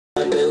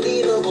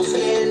Unbelievable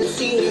skin,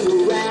 see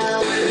you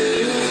around.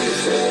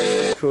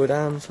 Cool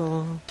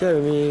dancer,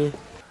 Jeremy.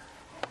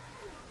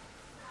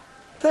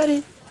 Betty,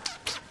 do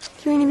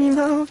you want to be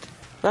involved?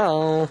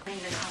 No.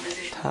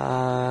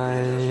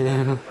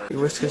 Time.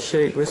 Whiskas,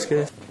 shake,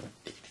 whiskas.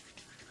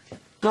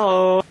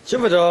 No.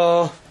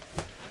 Jupiter.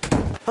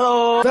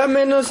 Hello. That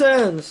made no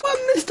sense. I'm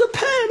Mr.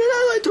 Penn and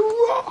I like to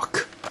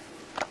rock.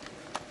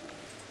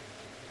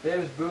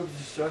 There's Boobs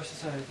Destruction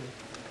Society.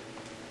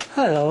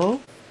 Hello.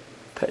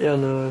 Pet your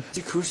nerve. It's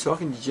a cool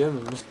talking to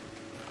Germans.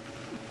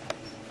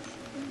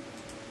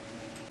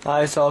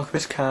 I saw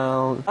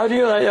discount. How do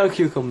you like your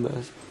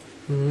cucumbers?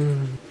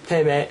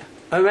 Hey mate.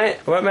 Alright mate.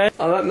 Alright mate.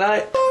 Alright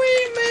mate.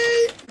 Alright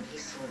mate.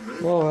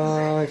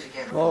 Alright.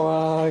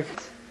 Alright.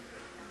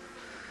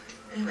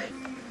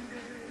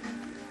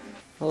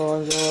 Hello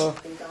Angela.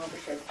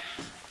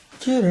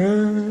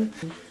 Kitten.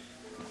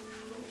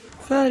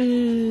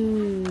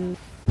 Fatty.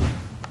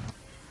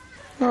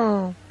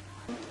 Oh.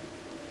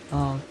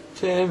 Oh.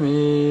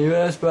 Timmy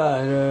the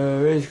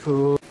spider is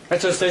cool.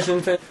 Metro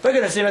station. We're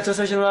gonna see Metro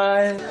Station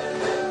live.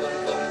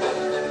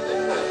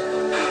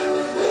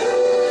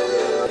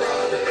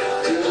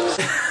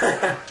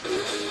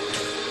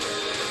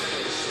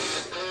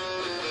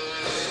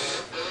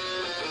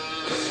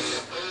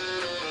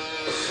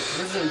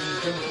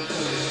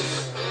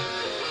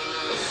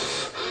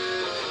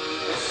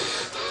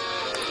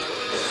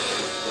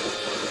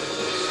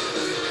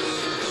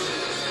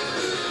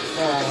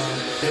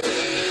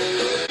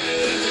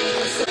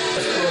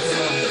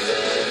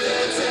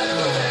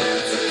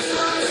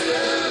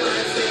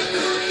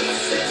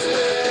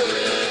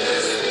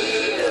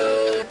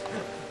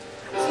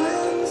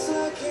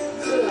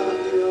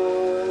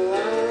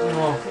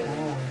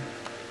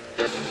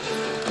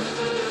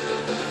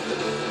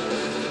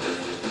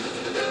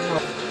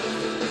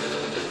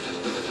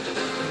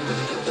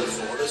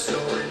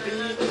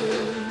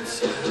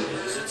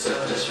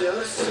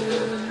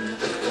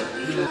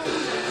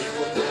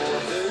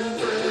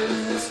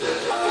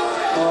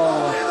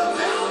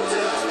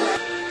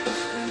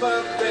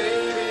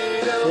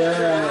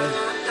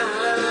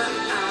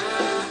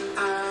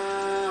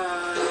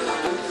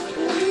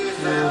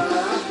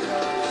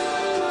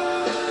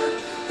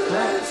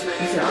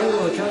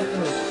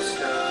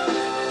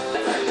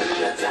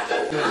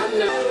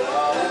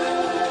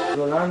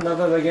 Rolanda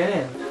the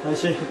beginning. I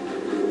see.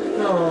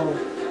 No.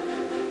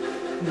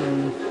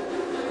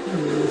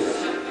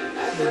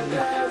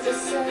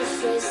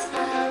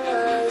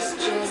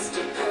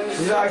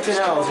 He's acting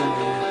out or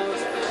something.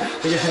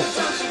 Yeah.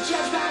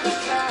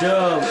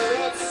 Jump.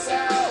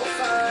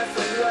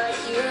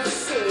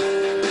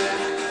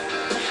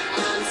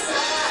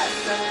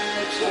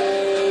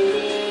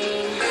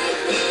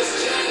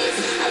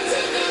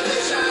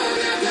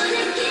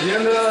 You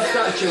remember that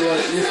statue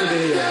that used to be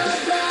here?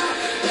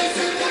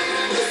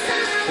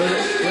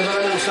 There's a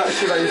little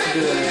statue that used to be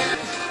there.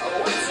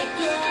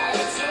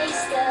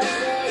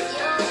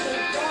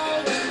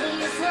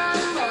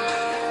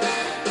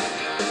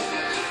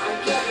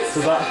 So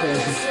that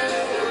thing.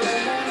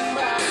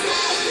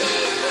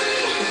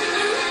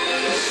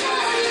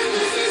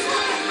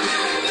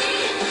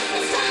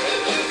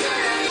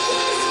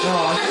 I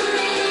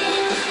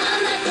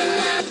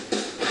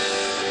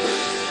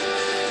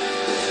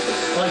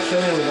like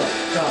showing you with that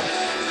cat.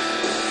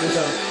 Look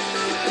out.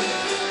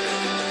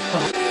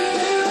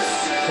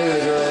 Here we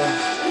go.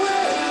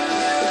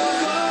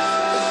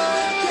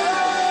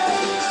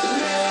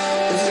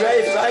 This is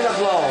ready for right up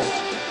long.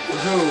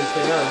 Goo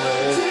thing, I don't know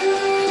what it is.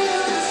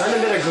 And a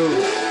bit of goo.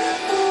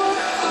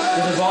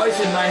 There's a voice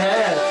in my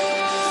head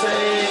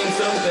saying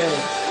something.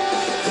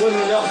 When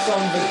we knock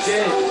on the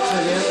gate to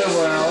the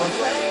underworld,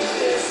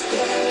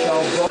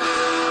 shall go.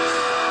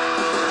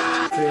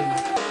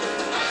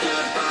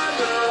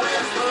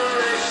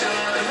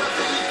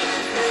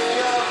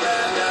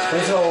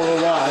 It's all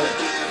alright.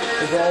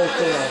 It's all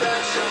clear.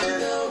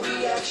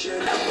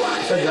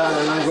 I said that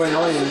and I'm going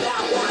on.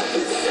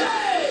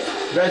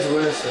 Red's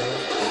worse though.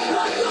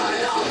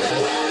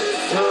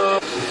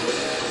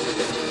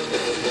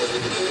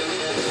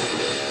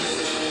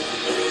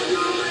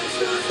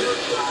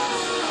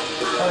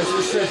 Oh, it's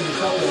just straight to the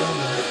top of it,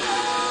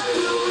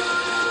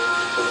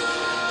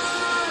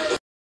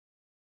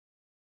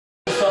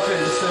 stop it,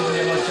 just so I can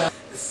get my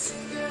chance.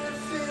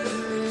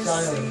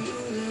 Silent.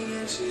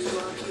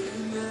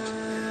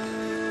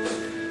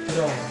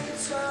 No.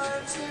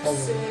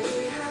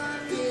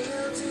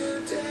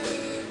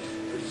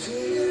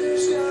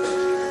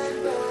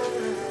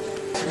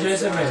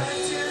 Jason,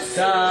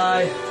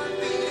 die.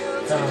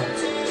 Die.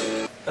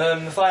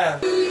 Fire.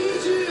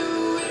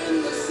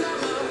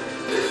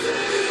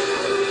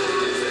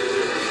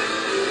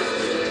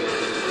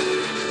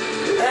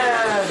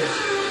 And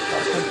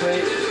that's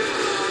complete.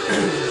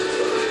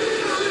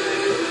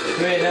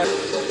 Great now.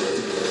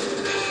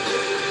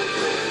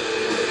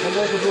 I'm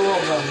going to go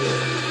up then.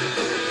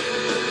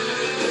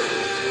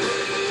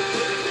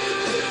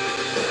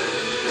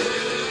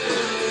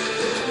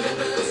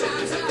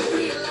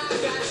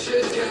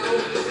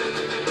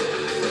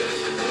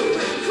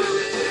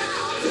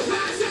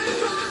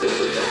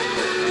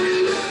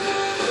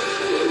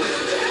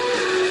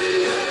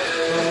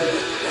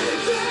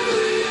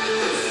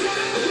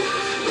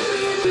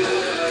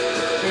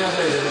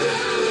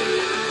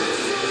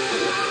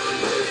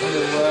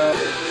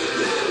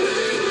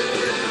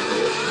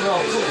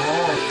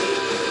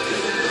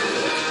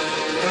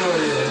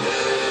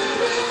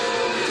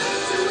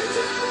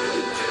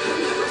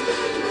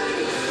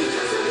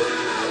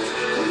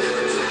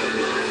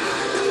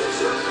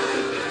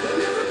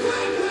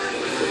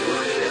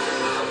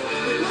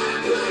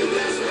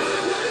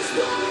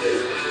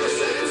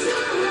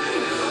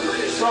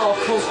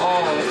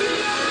 come on.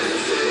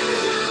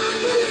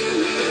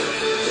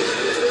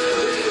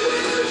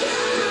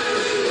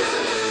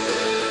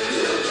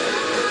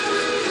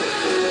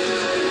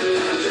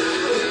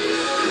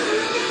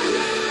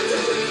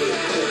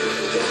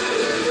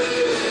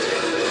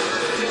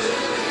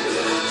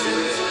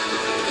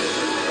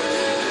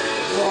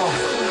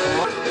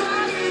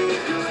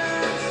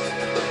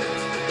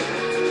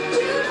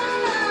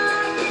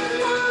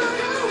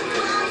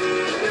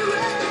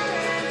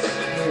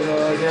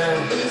 Again.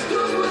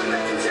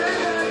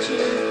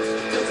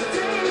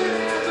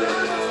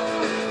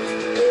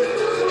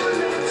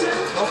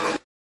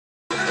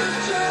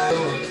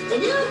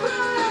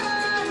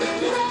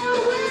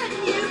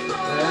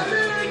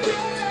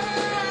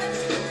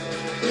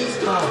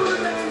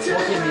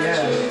 Walk in the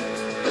air.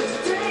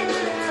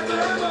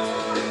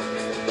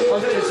 I'll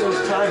do this all the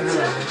time now.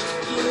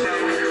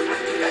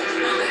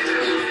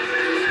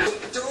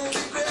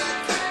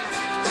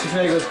 This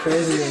guy goes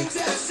crazy.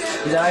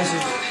 His eyes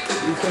just,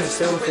 you couldn't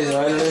silver thing,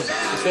 right? His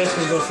face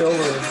can go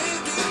silver.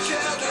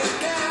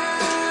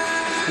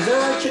 Is that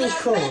like change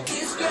colour?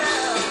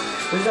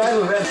 His eyes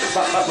were red.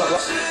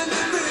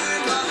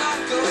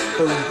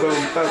 Boom, boom,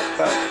 bop,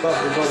 bop, bop, bop,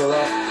 bop,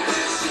 bop.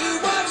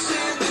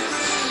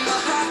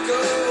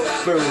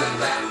 Boom.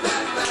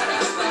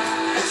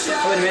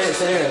 How many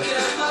minutes anyway?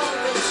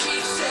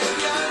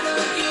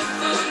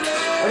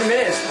 How many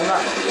minutes? I'm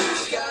not.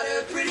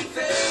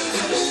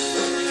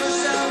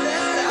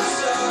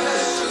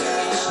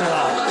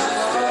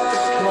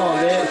 Come on,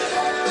 bitch.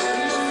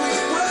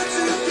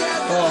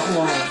 Oh, come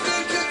on.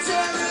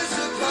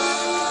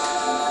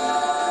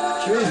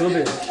 She really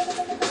rubbish.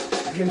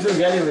 You can still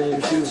get it when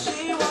you shoot.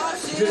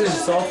 Because it's a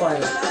soft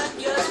fighter.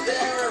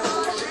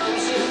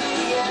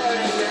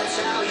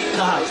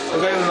 Haha, I'm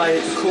going with my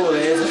cool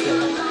laser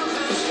thing.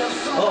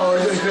 Oh,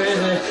 it's going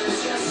crazy.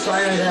 It's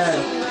flying down.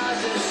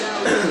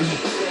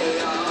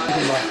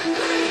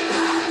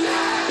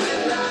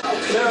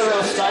 It's not a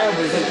real style,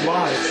 but it's like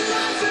wide.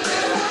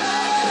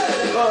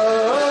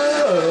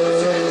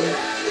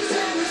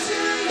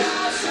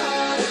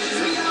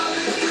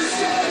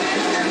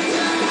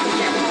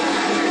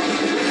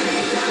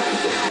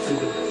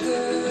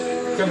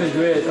 Gonna be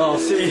great. Oh,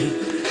 see.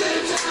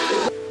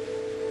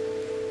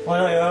 Why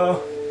not,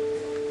 yo?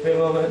 Wait a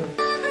moment. I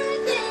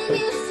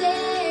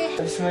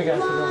just wanna get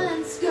off the road.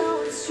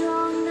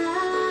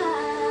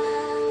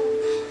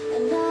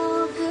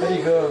 There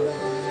you go.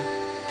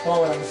 Oh,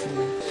 what I'm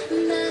seeing.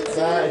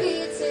 Bye.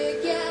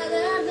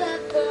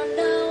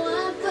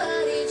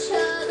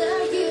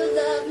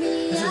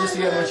 Just to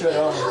get much of it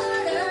off.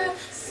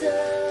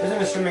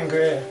 Isn't it swimming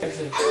great?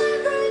 Excellent.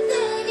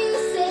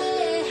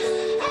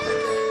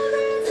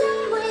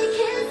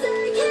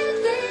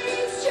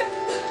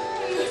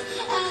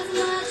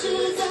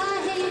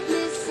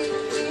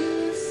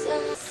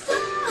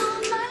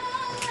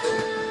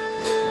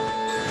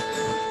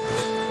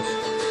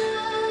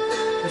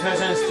 There's no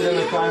sense to them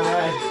in crime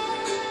way.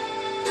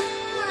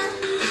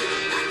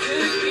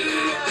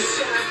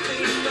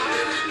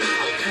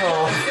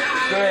 Oh,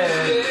 great.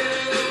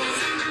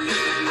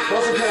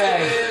 What's a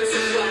parade?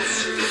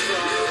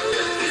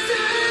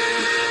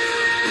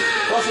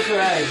 What's a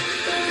parade?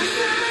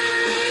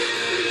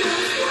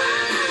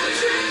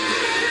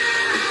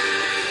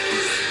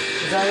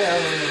 Is that it? I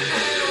don't know.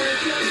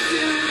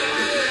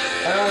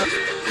 I don't know.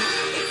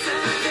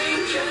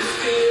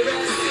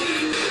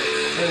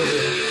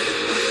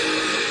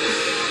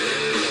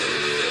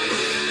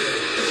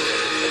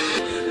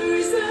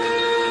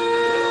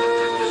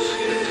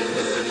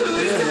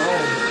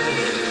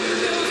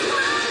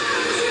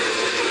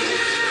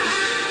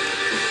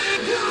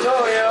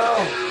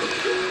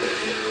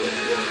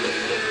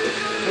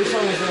 Which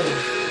one is it?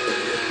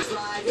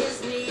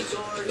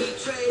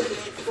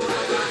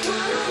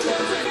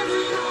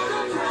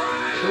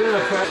 We're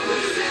gonna crack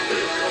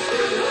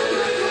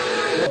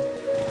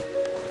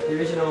the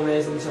original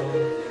amazing song.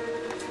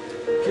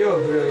 Pure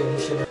brilliant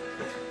shit.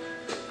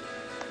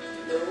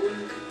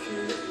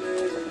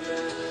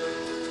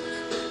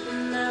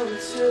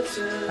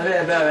 I bet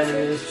about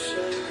enemies.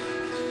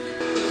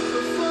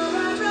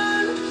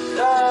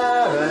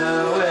 Run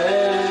away.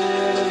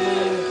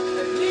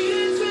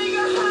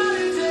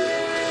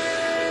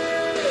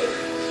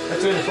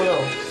 That's really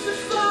cool.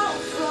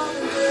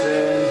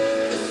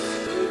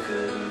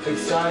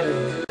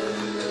 Exciting.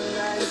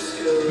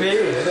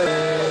 Really?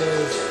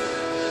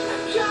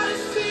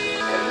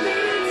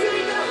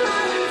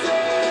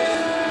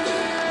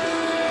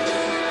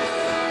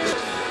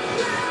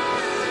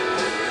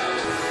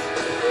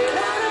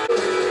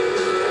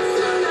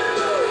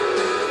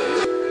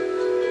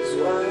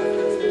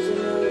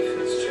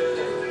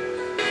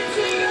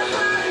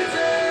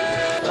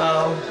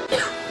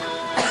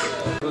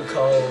 Good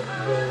call,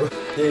 bro.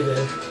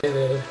 David.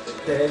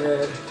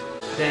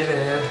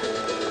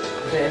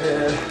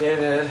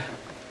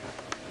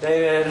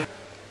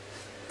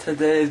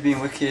 Today's been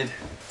wicked.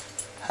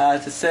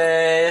 Hard to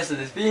say, so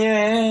it's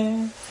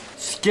been.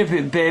 Skip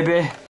it, baby.